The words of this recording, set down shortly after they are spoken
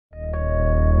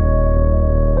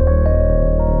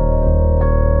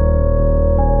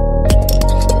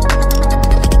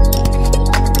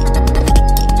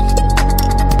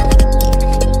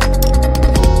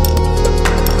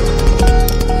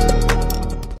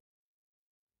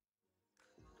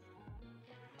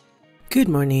Good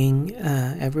morning,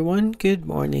 everyone. Good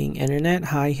morning, Internet.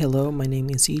 Hi, hello. My name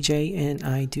is EJ, and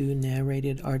I do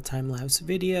narrated art time-lapse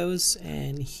videos.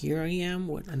 And here I am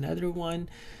with another one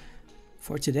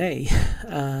for today.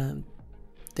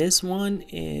 This one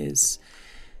is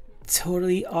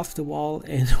totally off the wall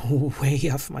and way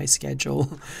off my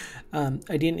schedule.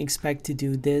 I didn't expect to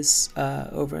do this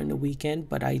over in the weekend,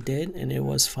 but I did, and it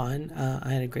was fun.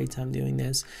 I had a great time doing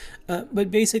this. But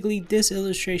basically, this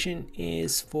illustration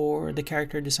is for the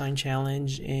character design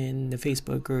challenge in the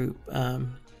Facebook group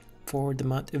for the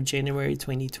month of January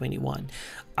 2021.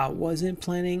 I wasn't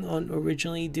planning on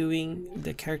originally doing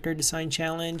the character design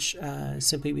challenge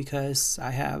simply because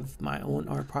I have my own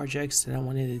art projects that I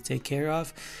wanted to take care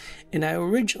of, and I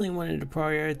originally wanted to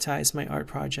prioritize my art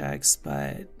projects,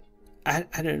 but I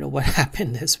don't know what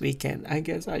happened this weekend. I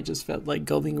guess I just felt like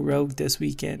going rogue this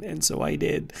weekend, and so I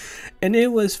did. And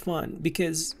it was fun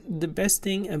because the best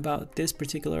thing about this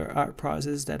particular art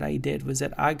process that I did was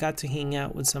that I got to hang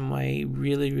out with some of my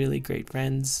really great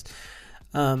friends.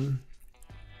 And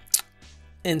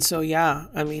so yeah,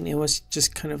 I mean, it was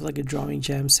just kind of like a drawing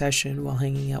jam session while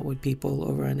hanging out with people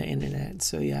over on the internet.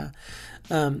 So yeah,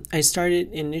 I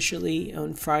started initially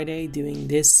on Friday doing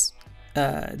this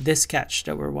sketch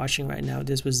that we're watching right now.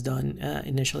 This was done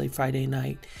initially Friday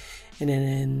night, and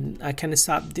then I kind of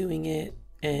stopped doing it,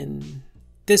 and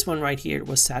this one right here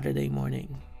was Saturday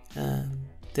morning.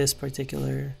 This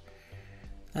particular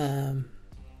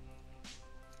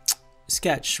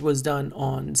sketch was done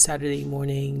on Saturday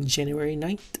morning, January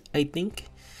 9th, I think.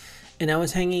 And I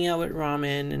was hanging out with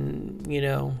Ramin, and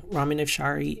Ramin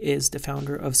Afshari is the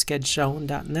founder of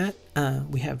sketchzone.net.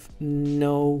 We have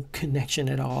no connection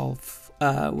at all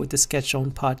with the Sketch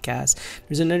Zone podcast.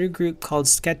 There's another group called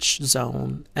Sketch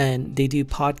Zone, and they do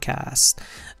podcasts,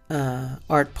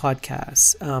 art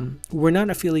podcasts. We're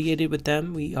not affiliated with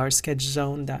them. We are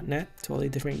sketchzone.net, totally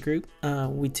different group.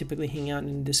 We typically hang out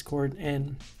in Discord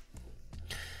and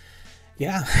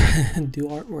do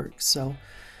artwork.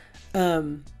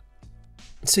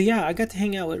 So yeah, I got to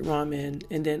hang out with Ramin,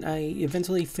 and then I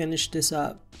eventually finished this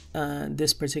up,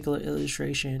 this particular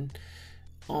illustration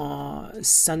on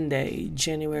Sunday,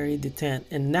 January the 10th.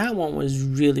 And that one was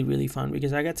really fun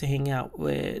because I got to hang out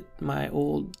with my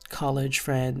old college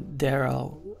friend,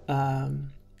 Derryl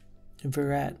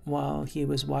Verret, while he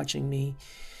was watching me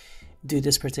do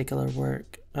this particular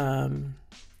work.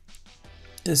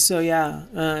 So yeah,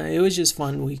 it was just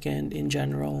fun weekend in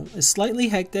general. It's slightly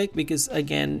hectic because,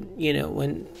 again,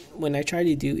 when I try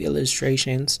to do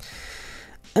illustrations,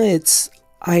 it's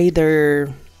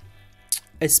either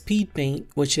a speed paint,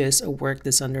 which is a work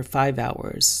that's under 5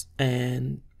 hours,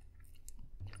 and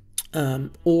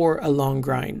or a long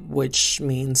grind, which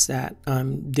means that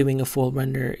I'm doing a full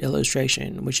render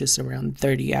illustration, which is around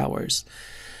 30 hours.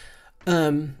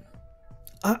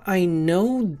 I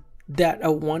know that I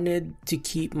wanted to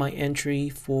keep my entry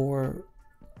for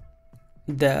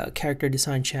the character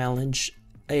design challenge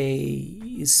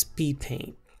a speed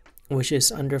paint, which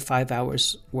is under 5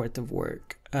 hours worth of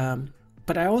work.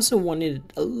 But I also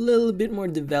wanted a little bit more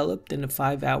developed than a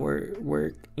 5 hour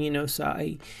work, so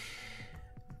I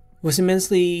was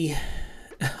immensely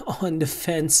on the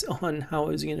fence on how I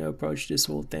was going to approach this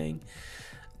whole thing.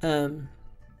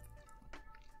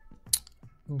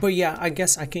 But yeah, I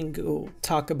guess I can go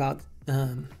talk about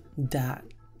that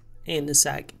in a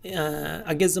sec.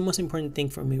 I guess the most important thing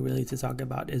for me really to talk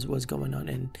about is what's going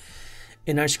on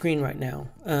in our screen right now.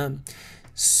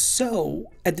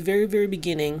 So at the very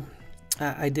beginning,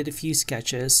 I did a few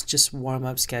sketches, just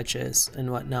warm-up sketches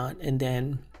and whatnot, and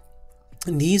then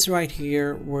these right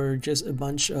here were just a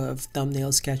bunch of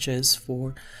thumbnail sketches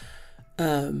for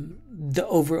the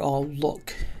overall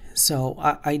look. So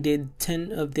I did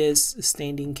 10 of this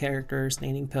standing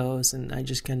pose, and I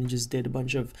just kind of did a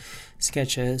bunch of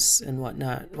sketches and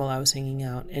whatnot while I was hanging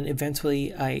out. And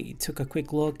eventually I took a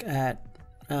quick look at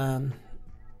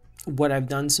what I've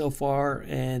done so far,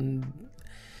 and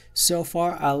so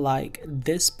far I like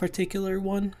this particular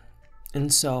one.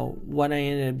 And so what I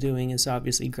ended up doing is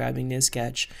obviously grabbing this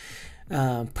sketch,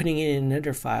 putting it in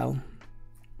another file,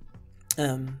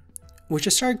 which I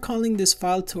started calling this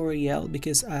file Tauriel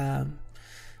because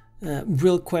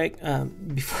real quick,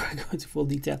 before I go into full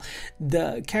detail,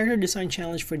 the character design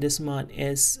challenge for this month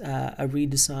is a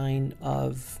redesign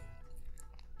of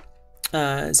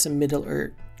some Middle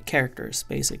Earth characters,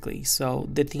 basically. So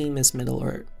the theme is Middle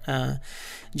Earth.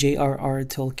 J.R.R.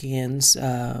 Tolkien's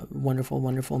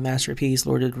wonderful masterpiece,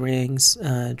 Lord of the Rings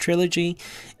trilogy,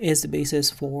 is the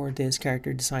basis for this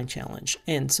character design challenge.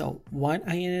 And so what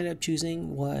I ended up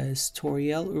choosing was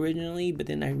Tauriel originally, but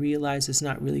then I realized it's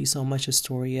not really so much as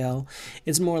Tauriel.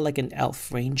 It's more like an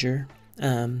elf ranger.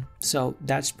 So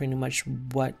that's pretty much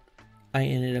what I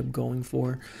ended up going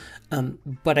for.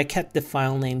 But I kept the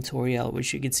file name Tauriel,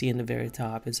 which you can see in the very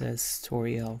top. It says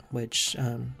Tauriel, which,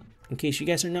 in case you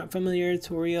guys are not familiar,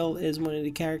 Tauriel is one of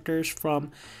the characters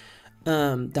from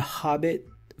the Hobbit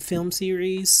film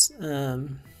series.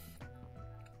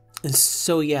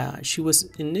 So yeah, she was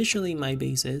initially my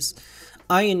basis.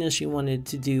 I initially wanted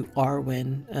to do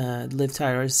Arwen, Liv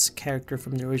Tyler's character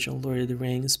from the original Lord of the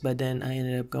Rings, but then I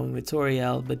ended up going with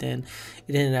Tauriel, but then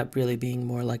it ended up really being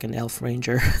more like an elf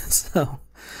ranger. So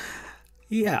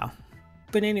yeah,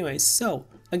 but anyways, so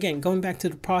again, going back to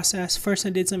the process, first I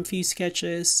did some few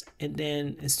sketches, and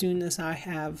then as soon as I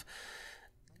have,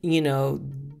 you know,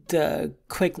 the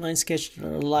quick line sketch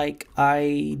like,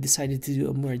 I decided to do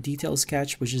a more detailed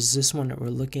sketch, which is this one that we're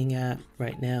looking at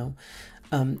right now.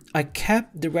 I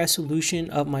kept the resolution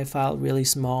of my file really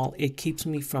small. It keeps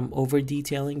me from over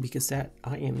detailing, because that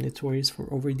I am notorious for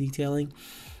over detailing,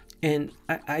 and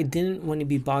I didn't want to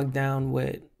be bogged down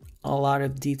with a lot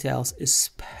of details,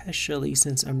 especially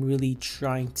since I'm really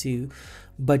trying to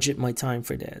budget my time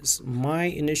for this. My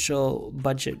initial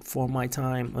budget for my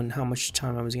time on how much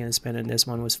time I was going to spend on this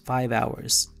one was 5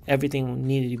 hours. Everything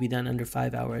needed to be done under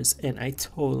 5 hours, and I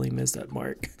totally missed that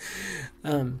mark.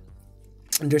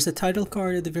 There's a title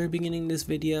card at the very beginning of this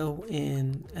video,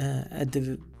 and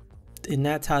in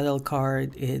that title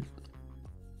card it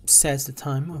says the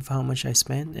time of how much I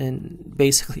spent, and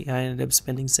basically I ended up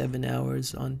spending 7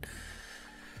 hours on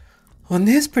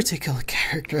this particular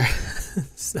character.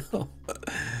 So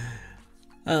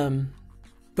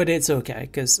but it's okay,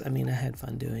 because I mean, I had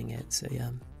fun doing it, so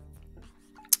yeah.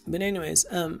 But anyways,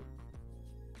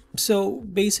 so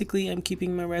basically I'm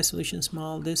keeping my resolution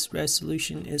small. This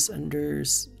resolution is under,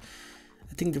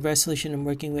 I think the resolution I'm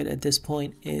working with at this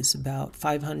point is about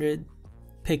 500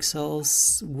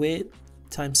 pixels width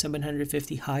times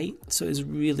 750 height, so it's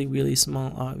really, really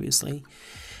small, obviously,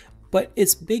 but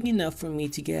it's big enough for me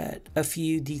to get a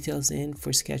few details in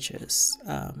for sketches.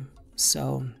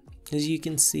 So as you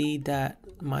can see, that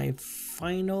my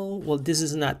final, well, this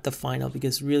is not the final,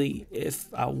 because really,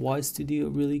 if I was to do a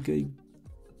really good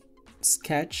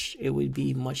sketch, it would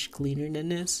be much cleaner than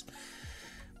this,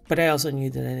 but I also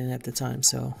knew that I didn't have the time,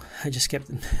 so I just kept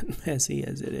it messy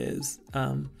as it is.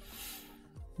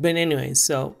 But anyway,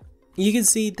 so you can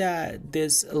see that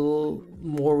this a little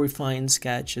more refined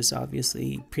sketch is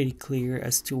obviously pretty clear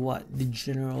as to what the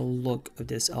general look of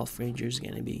this elf ranger is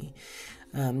going to be.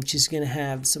 She's going to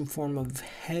have some form of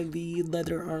heavy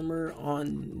leather armor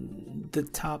on the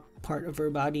top part of her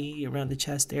body, around the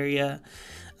chest area.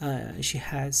 She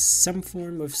has some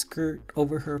form of skirt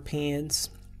over her pants,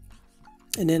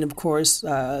 and then of course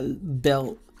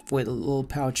belt with little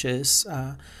pouches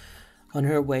on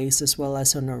her waist, as well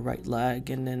as on her right leg.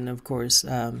 And then of course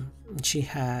she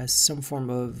has some form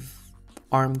of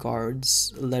arm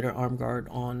guards, leather arm guard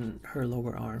on her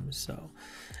lower arm. So,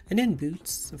 and then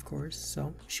boots, of course,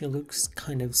 so she looks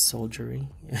kind of soldiery,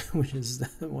 which is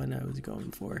the one I was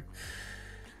going for.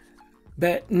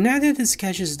 But now that the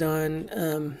sketch is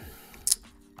done,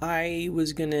 I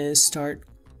was gonna start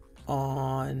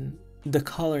on the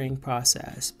coloring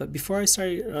process. But before I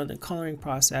started on the coloring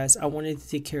process, I wanted to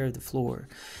take care of the floor.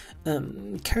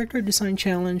 Character design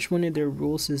challenge, one of their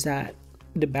rules is that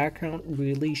the background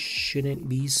really shouldn't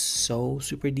be so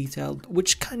super detailed,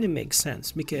 which kind of makes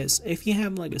sense, because if you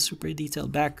have like a super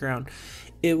detailed background,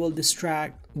 it will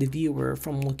distract the viewer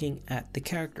from looking at the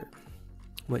character,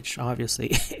 which obviously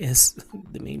is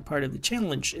the main part of the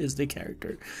challenge, is the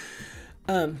character.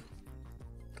 And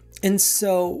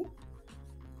so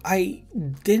I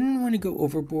didn't want to go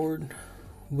overboard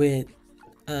with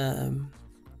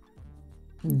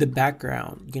the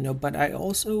background, you know, but I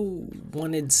also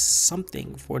wanted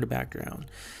something for the background.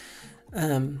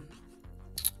 And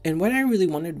what I really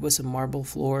wanted was a marble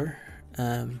floor,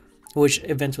 which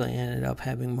eventually ended up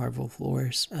having marble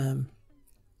floors.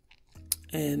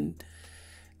 And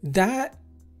that,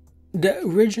 the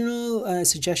original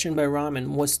suggestion by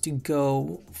Ramin was to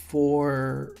go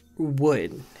for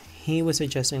wood. He was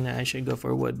suggesting that I should go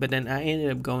for wood, but then I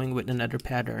ended up going with another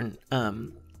pattern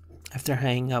after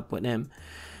hanging up with him.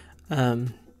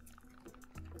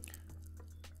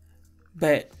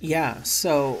 But yeah,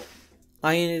 so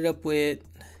I ended up with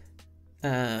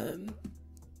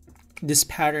this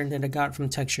pattern that I got from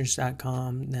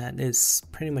textures.com that is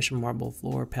pretty much a marble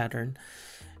floor pattern,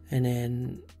 and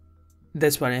then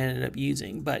that's what I ended up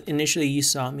using. But initially you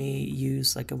saw me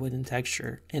use like a wooden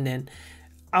texture, and then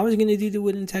I was going to do the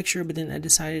wooden texture, but then I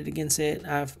decided against it.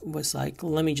 I was like,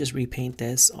 let me just repaint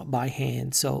this by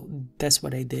hand. So that's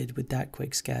what I did with that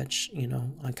quick sketch. You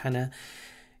know, I kind of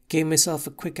gave myself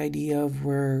a quick idea of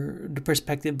where the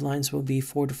perspective lines will be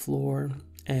for the floor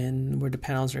and where the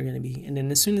panels are going to be. And then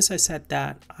as soon as I set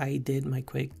that, I did my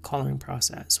quick coloring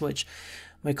process, which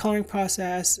my coloring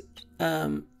process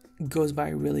goes by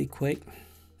really quick.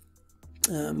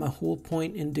 My whole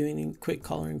point in doing a quick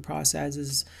coloring process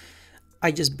is I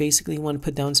just basically want to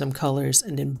put down some colors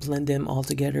and then blend them all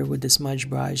together with the smudge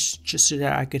brush, just so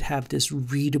that I could have this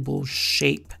readable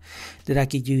shape that I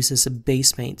could use as a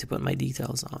base paint to put my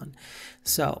details on.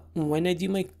 So when I do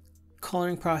my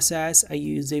coloring process, I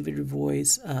use David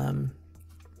Revoy's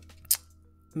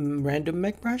random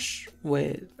mech brush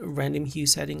with random hue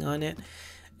setting on it,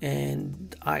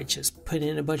 and I just put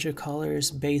in a bunch of colors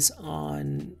based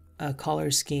on a color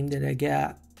scheme that I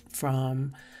got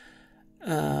from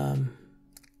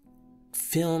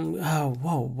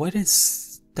what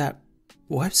is that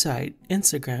website,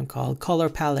 Instagram called Color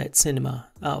Palette Cinema?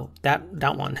 Oh, that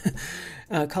one.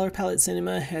 Color Palette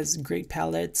Cinema has great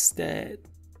palettes that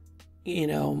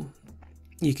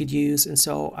you could use, and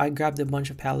so I grabbed a bunch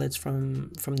of palettes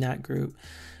from that group,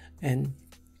 and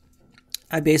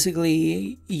I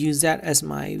basically use that as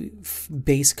my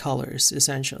base colors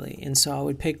essentially. And so I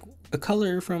would pick a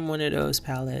color from one of those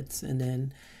palettes, and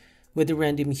then with the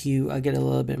random hue, I get a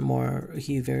little bit more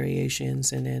hue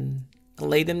variations, and then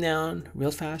lay them down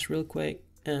real fast, real quick.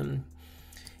 In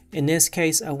this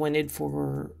case, I went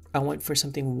for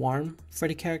something warm for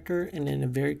the character, and then a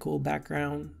very cool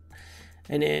background.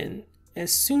 And then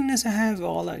as soon as I have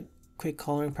all that quick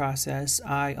coloring process,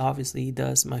 I obviously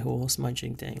does my whole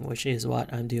smudging thing, which is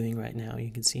what I'm doing right now.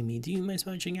 You can see me doing my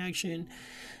smudging action.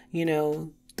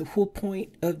 The whole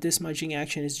point of this smudging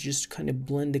action is just kind of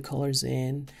blend the colors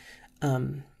in.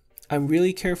 I'm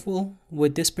really careful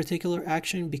with this particular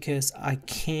action because I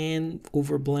can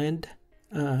overblend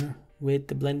with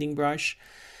the blending brush.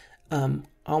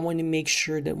 I want to make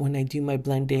sure that when I do my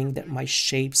blending that my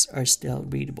shapes are still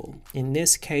readable. In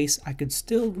this case, I could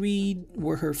still read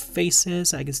where her face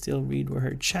is, I could still read where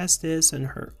her chest is and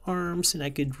her arms, and I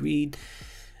could read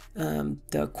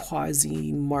the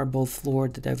quasi marble floor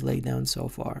that I've laid down so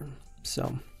far.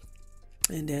 So,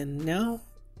 and then now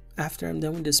after I'm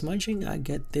done with the smudging, I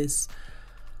get this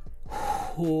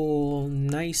whole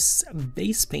nice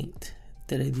base paint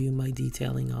that I do my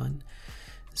detailing on.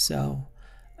 So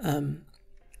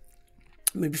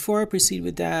but before I proceed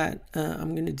with that,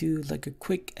 I'm gonna do like a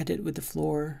quick edit with the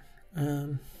floor,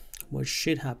 what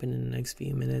should happen in the next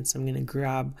few minutes. I'm gonna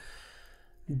grab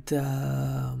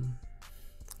the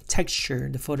texture,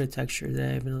 the photo texture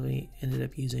that I really ended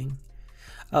up using.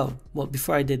 Oh, well,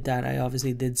 before I did that, I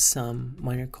obviously did some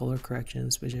minor color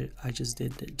corrections, which I just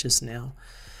did just now.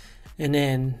 And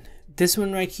then this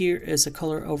one right here is a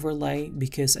color overlay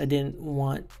because I didn't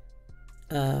want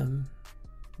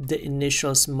the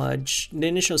initial smudge. The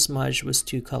initial smudge was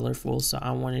too colorful, so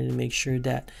I wanted to make sure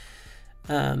that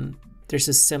there's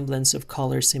a semblance of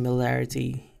color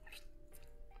similarity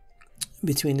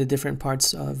between the different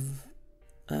parts of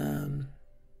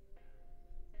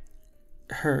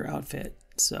her outfit.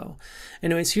 So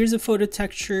anyways, here's a photo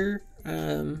texture,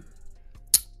 and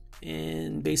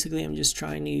basically I'm just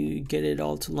trying to get it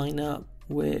all to line up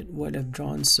with what I've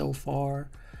drawn so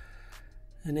far,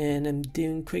 and then I'm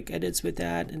doing quick edits with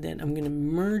that, and then I'm gonna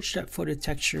merge that photo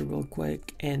texture real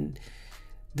quick. And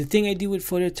the thing I do with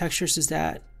photo textures is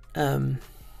that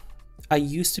I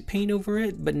used to paint over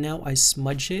it, but now I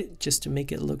smudge it just to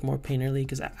make it look more painterly,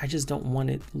 because I just don't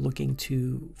want it looking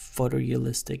too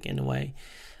photorealistic in a way.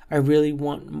 I really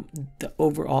want the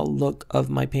overall look of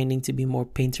my painting to be more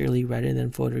painterly rather than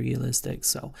photorealistic.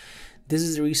 So this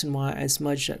is the reason why I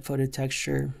smudged that photo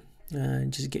texture.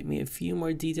 Just get me a few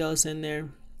more details in there.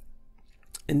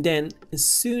 And then as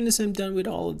soon as I'm done with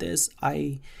all of this,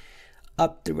 I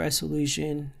up the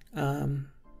resolution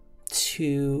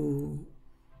to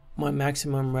my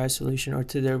maximum resolution, or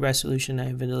to the resolution I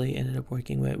eventually ended up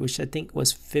working with, which I think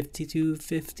was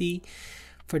 5250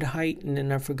 for the height, and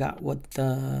then I forgot what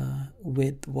the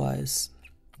width was.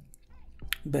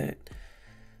 But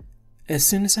as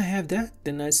soon as I have that,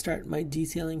 then I start my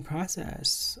detailing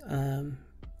process.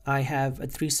 I have a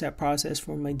 3-step process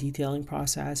for my detailing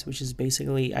process, which is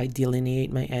basically I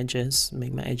delineate my edges,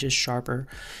 make my edges sharper,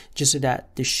 just so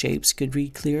that the shapes could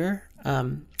read clearer.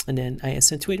 And then I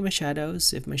accentuate my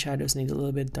shadows. If my shadows need a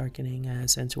little bit darkening, I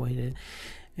accentuate it.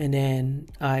 And then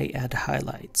I add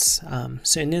highlights.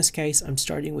 So in this case, I'm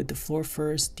starting with the floor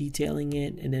first, detailing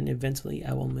it, and then eventually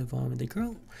I will move on with the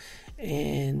girl.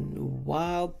 And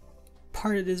while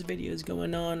part of this video is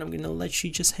going on, I'm going to let you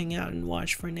just hang out and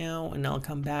watch for now, and I'll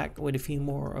come back with a few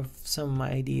more of some of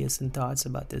my ideas and thoughts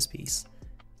about this piece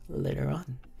later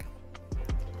on.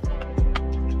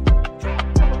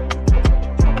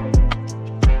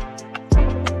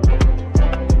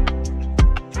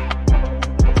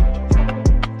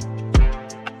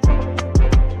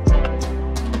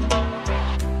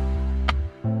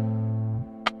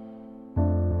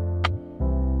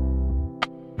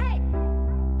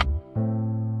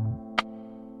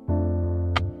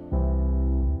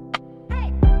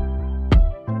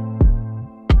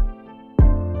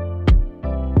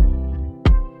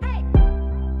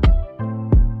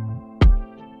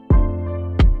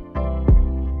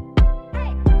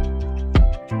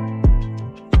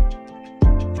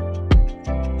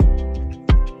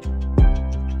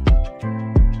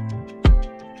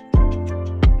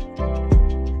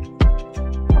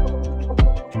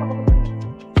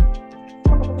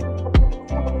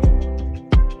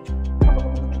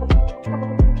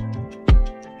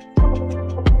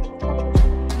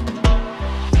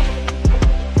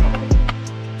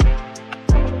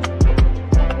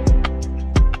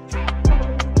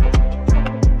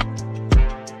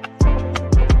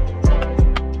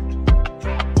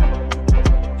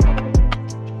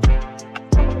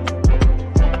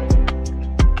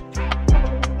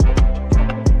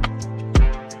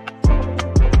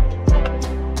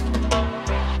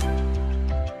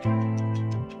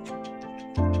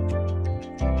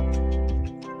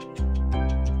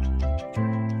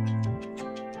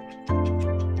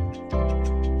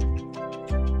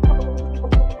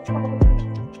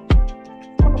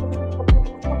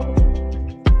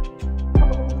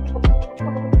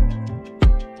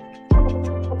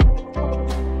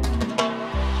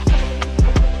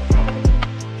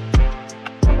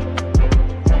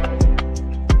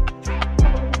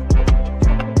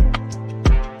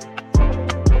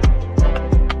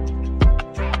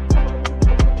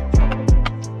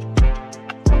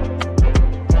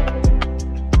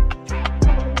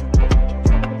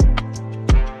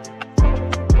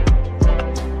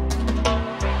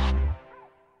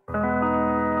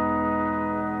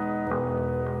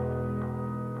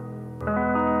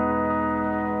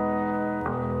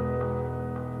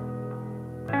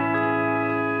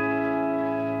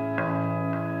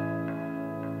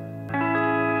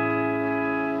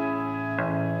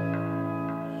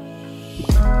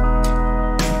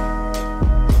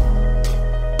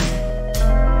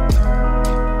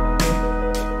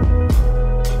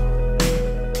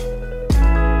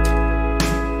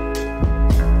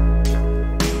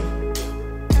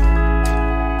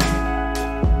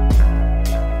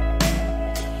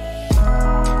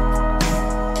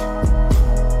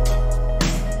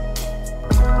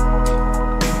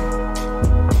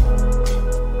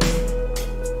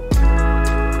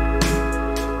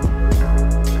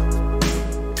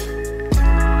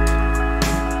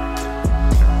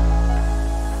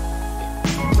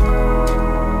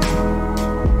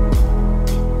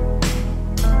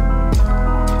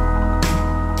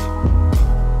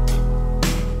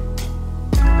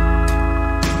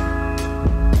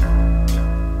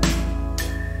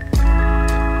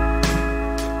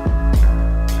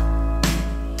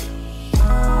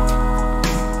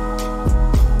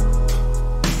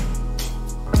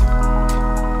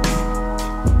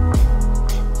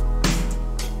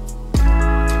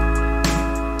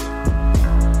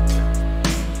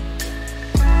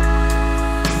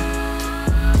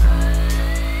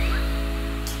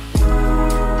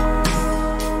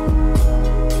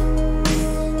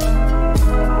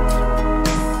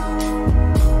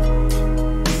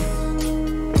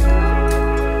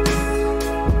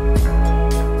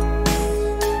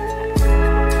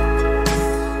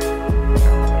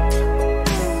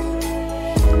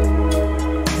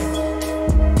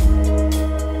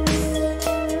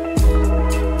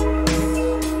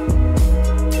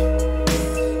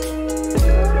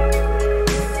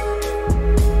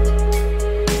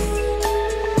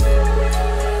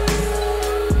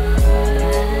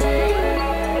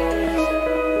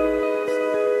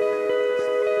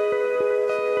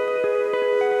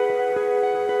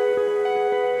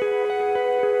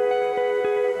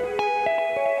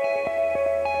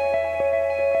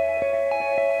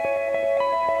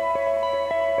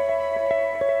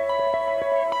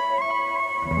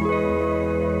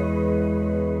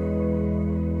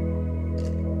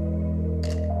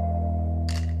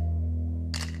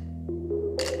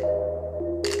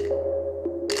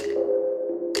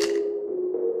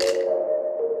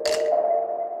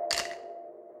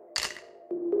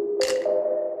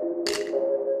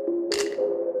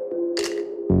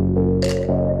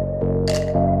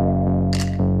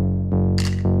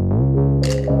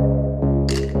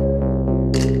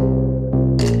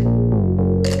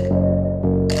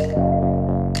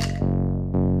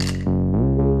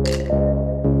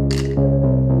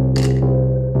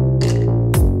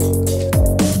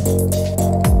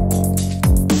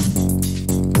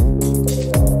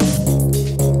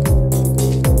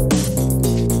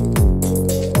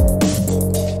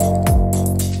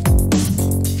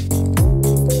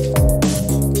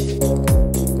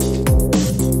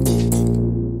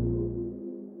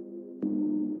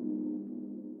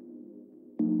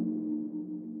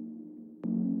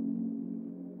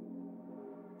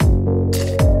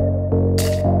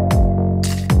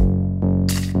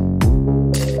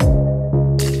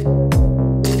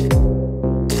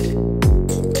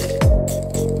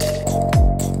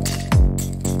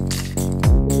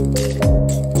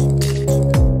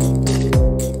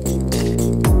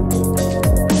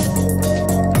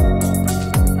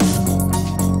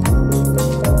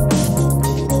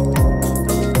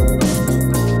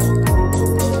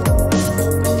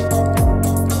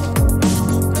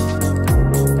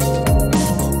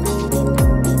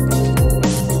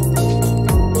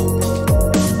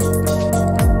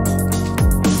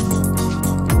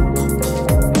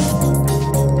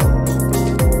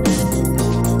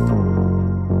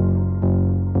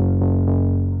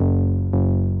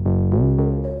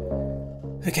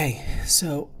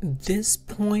 So this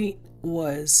point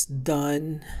was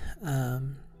done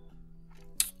on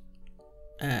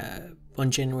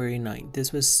January 9th.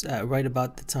 This was right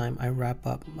about the time I wrap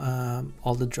up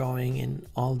all the drawing and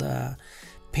all the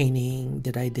painting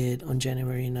that I did on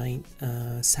January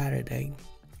 9th, Saturday.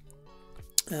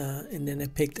 And then I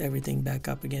picked everything back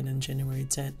up again on January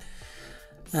 10th.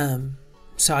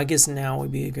 So I guess now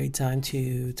would be a great time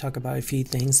to talk about a few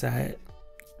things that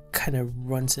kind of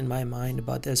runs in my mind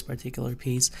about this particular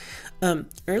piece.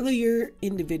 Earlier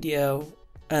in the video,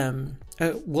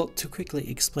 well, to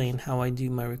quickly explain how I do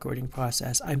my recording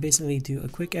process, I basically do a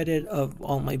quick edit of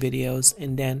all my videos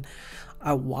and then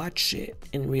I watch it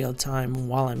in real time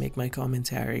while I make my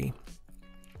commentary.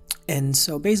 And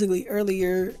so basically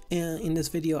earlier in this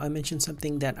video I mentioned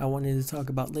something that I wanted to talk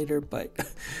about later, but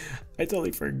I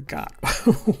totally forgot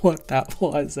what that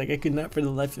was. Like, I could not for the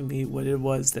life of me what it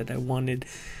was that I wanted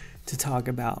to talk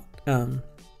about.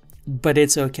 But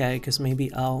it's okay, because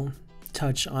maybe I'll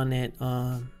touch on it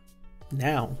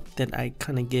now that I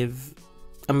kind of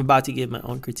I'm about to give my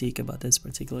own critique about this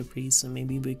particular piece. So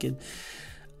maybe we could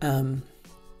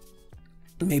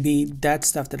maybe that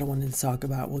stuff that I wanted to talk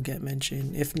about will get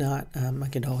mentioned. If not, I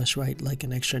could always write like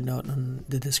an extra note on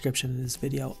the description of this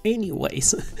video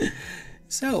anyways.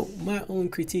 So my own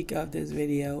critique of this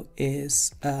video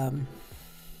is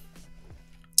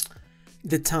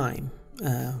the time.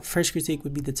 First critique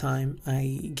would be the time.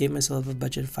 I gave myself a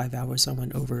budget of 5 hours, so I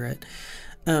went over it.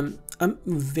 I'm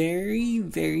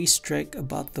very strict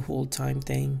about the whole time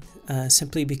thing,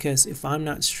 simply because if I'm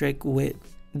not strict with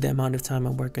the amount of time I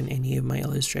work on any of my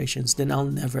illustrations, then I'll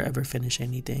never ever finish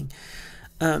anything.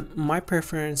 My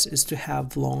preference is to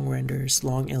have long renders,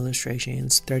 long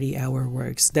illustrations, 30-hour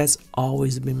works. That's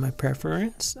always been my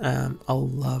preference. I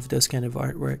love those kind of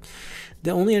artwork.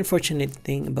 The only unfortunate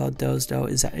thing about those though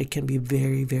is that it can be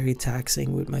very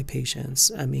taxing with my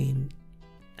patience. I mean,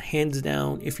 hands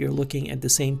down, if you're looking at the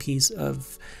same piece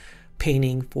of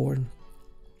painting for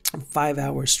 5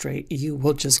 hours straight, you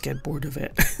will just get bored of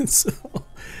it.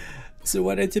 So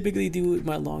what I typically do with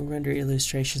my long render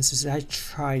illustrations is I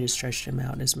try to stretch them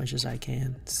out as much as I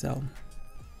can. So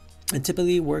I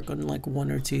typically work on like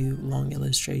 1 or 2 long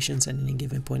illustrations at any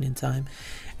given point in time.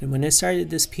 And when I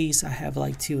started this piece, I have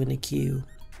like 2 in the queue.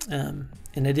 And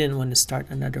I didn't want to start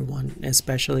another one,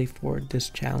 especially for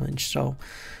this challenge. So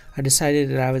I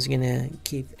decided that I was going to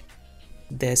keep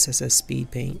this as a speed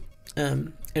paint.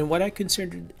 And what I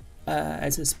considered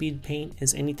as a speed paint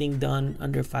is anything done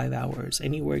under 5 hours.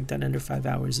 Any work done under 5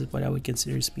 hours is what I would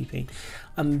consider speed paint.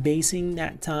 I'm basing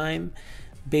that time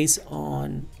based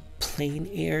on plein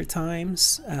air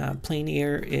times. Plein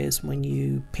air is when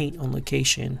you paint on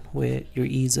location with your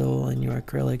easel and your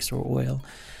acrylics or oil.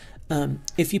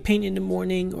 If you paint in the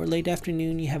morning or late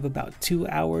afternoon, you have about 2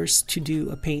 hours to do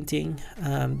a painting.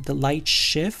 The light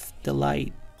shift, the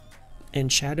light and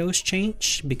shadows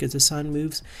change because the sun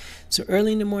moves. So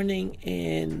early in the morning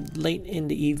and late in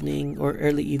the evening, or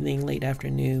early evening, late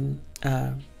afternoon,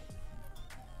 the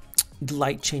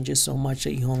light changes so much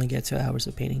that you only get 2 hours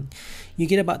of painting. You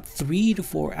get about 3 to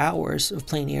 4 hours of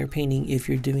plein air painting if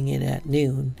you're doing it at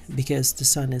noon because the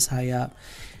sun is high up.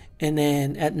 And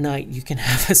then at night you can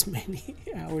have as many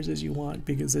hours as you want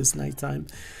because it's nighttime.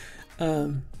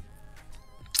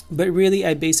 But really,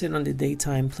 I base it on the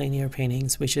daytime plein air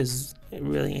paintings, which is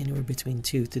really anywhere between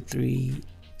 2 to 3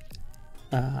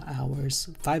 hours.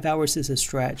 5 hours is a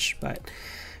stretch, but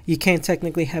you can't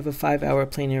technically have a 5-hour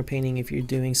plein air painting if you're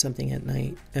doing something at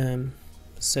night.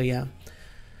 So yeah.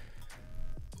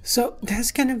 So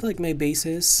that's kind of like my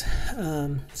basis.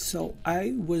 So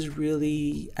I was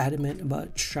really adamant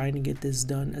about trying to get this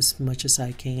done as much as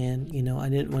I can. You know, I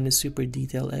didn't want to super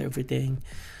detail everything.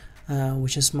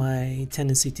 Which is my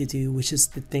tendency to do, which is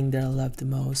the thing that I love the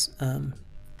most.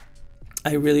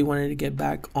 I really wanted to get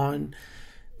back on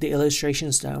the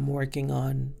illustrations that I'm working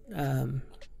on,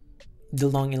 the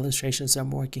long illustrations that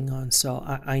I'm working on. So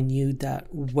I knew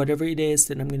that whatever it is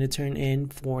that I'm going to turn in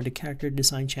for the character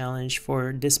design challenge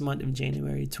for this month of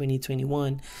January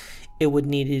 2021, it would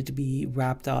need to be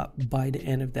wrapped up by the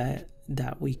end of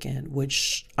that weekend,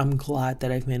 which I'm glad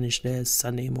that I've managed this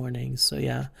Sunday morning. So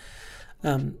yeah.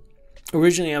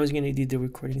 Originally, I was going to do the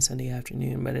recording Sunday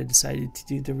afternoon, but I decided to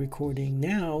do the recording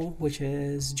now, which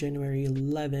is January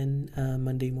 11,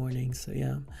 Monday morning. So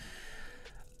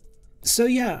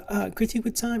yeah. Critique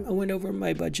with time. I went over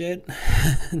my budget,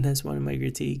 and that's one of my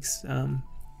critiques.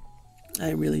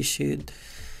 I really should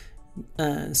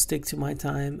stick to my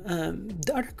time.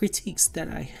 The other critiques that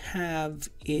I have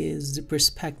is the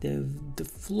perspective. The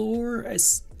floor,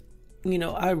 as you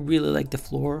know, I really like the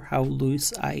floor, how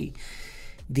loose I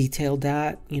detail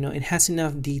that. You know, it has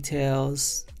enough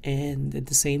details and at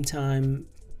the same time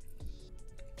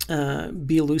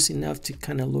be loose enough to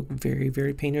kind of look very,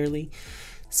 very painterly.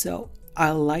 So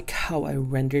I like how I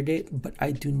rendered it, but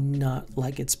I do not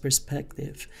like its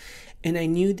perspective. And I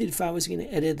knew that if I was going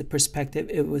to edit the perspective,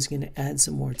 it was going to add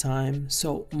some more time.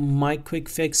 So my quick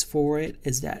fix for it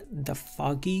is that the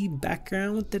foggy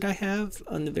background that I have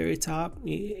on the very top,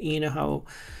 you know how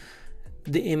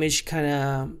the image kind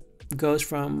of goes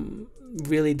from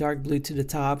really dark blue to the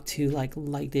top to like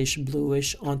lightish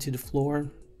bluish onto the floor.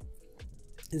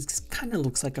 It kind of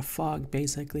looks like a fog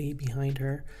basically behind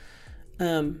her.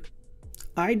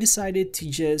 I decided to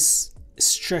just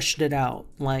stretch that out,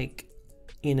 like,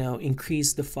 you know,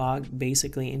 increase the fog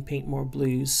basically and paint more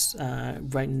blues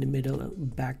right in the middle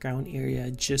background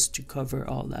area just to cover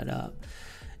all that up.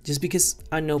 Just because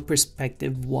I know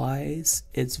perspective wise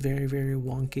it's very, very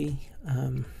wonky.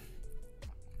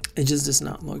 It just does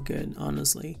not look good,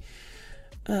 honestly.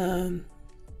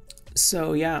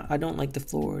 So yeah, I don't like the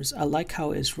floors. I like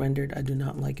how it's rendered. I do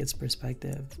not like its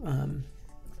perspective.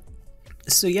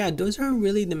 So yeah, those are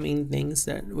really the main things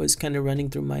that was kind of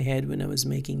running through my head when I was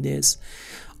making this.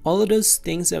 All of those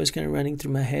things that was kind of running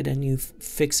through my head, I knew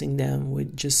fixing them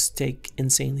would just take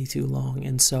insanely too long.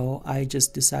 And so I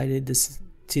just decided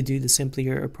to do the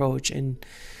simpler approach and,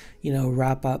 you know,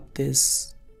 wrap up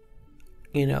this,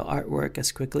 you know, artwork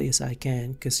as quickly as I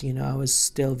can. Because, you know, I was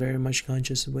still very much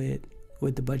conscious with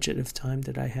the budget of time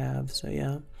that I have. So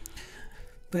yeah.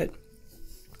 But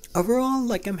overall,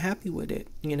 like, I'm happy with it,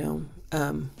 you know.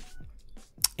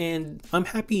 And I'm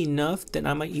happy enough that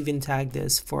I might even tag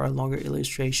this for a longer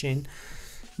illustration,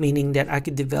 meaning that I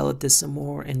could develop this some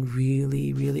more and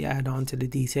really, really add on to the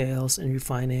details and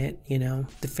refine it. You know,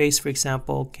 the face, for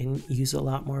example, can use a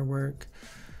lot more work.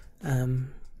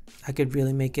 I could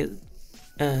really make it,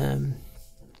 I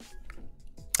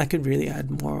could really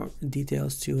add more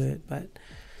details to it, but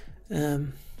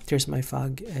there's my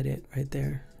fog edit right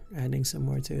there, adding some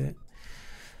more to it.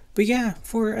 But yeah,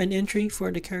 for an entry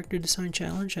for the character design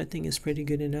challenge, I think it's pretty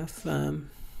good enough. I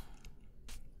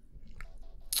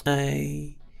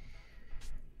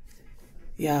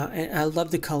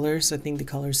love the colors. I think the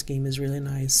color scheme is really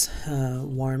nice.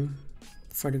 Warm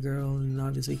for the girl and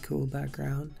obviously cool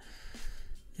background.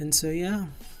 And so yeah,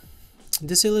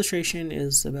 this illustration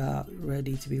is about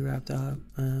ready to be wrapped up.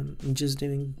 I'm just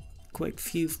doing quick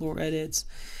few floor edits.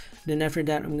 Then after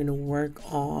that, I'm going to work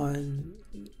on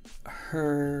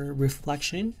her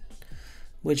reflection,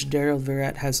 which Derryl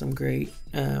Verret has some great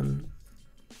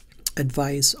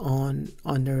advice on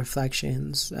the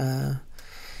reflections.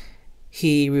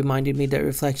 He reminded me that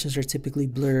reflections are typically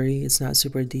blurry. It's not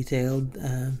super detailed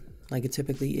like it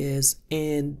typically is.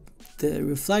 And the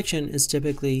reflection is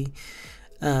typically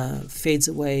fades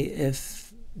away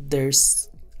if there's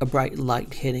a bright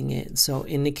light hitting it. So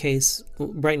in the case,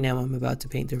 right now I'm about to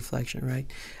paint the reflection, right?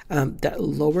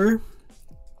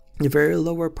 The very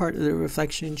lower part of the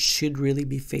reflection should really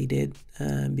be faded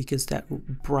because that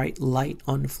bright light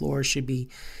on the floor should be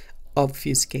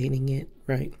obfuscating it,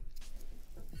 right?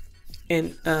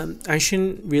 And I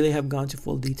shouldn't really have gone to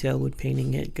full detail with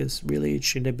painting it because really it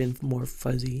should have been more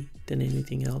fuzzy than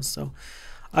anything else. So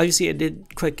obviously I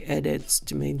did quick edits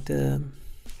to make the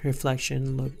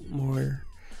reflection look more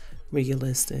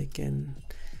realistic and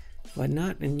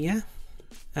whatnot. And yeah,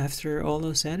 after all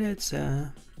those edits,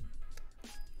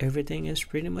 everything is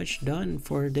pretty much done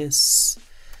for this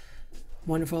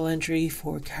wonderful entry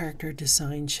for character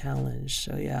design challenge.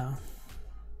 So yeah,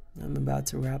 I'm about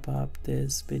to wrap up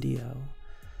this video.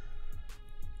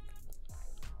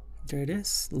 There it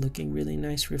is, looking really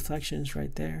nice reflections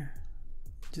right there.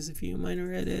 Just a few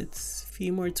minor edits, a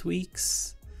few more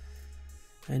tweaks,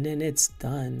 and then it's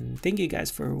done. Thank you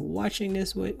guys for watching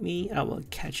this with me. I will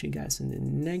catch you guys in the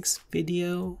next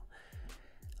video.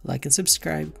 Like and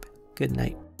subscribe. Good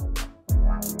night.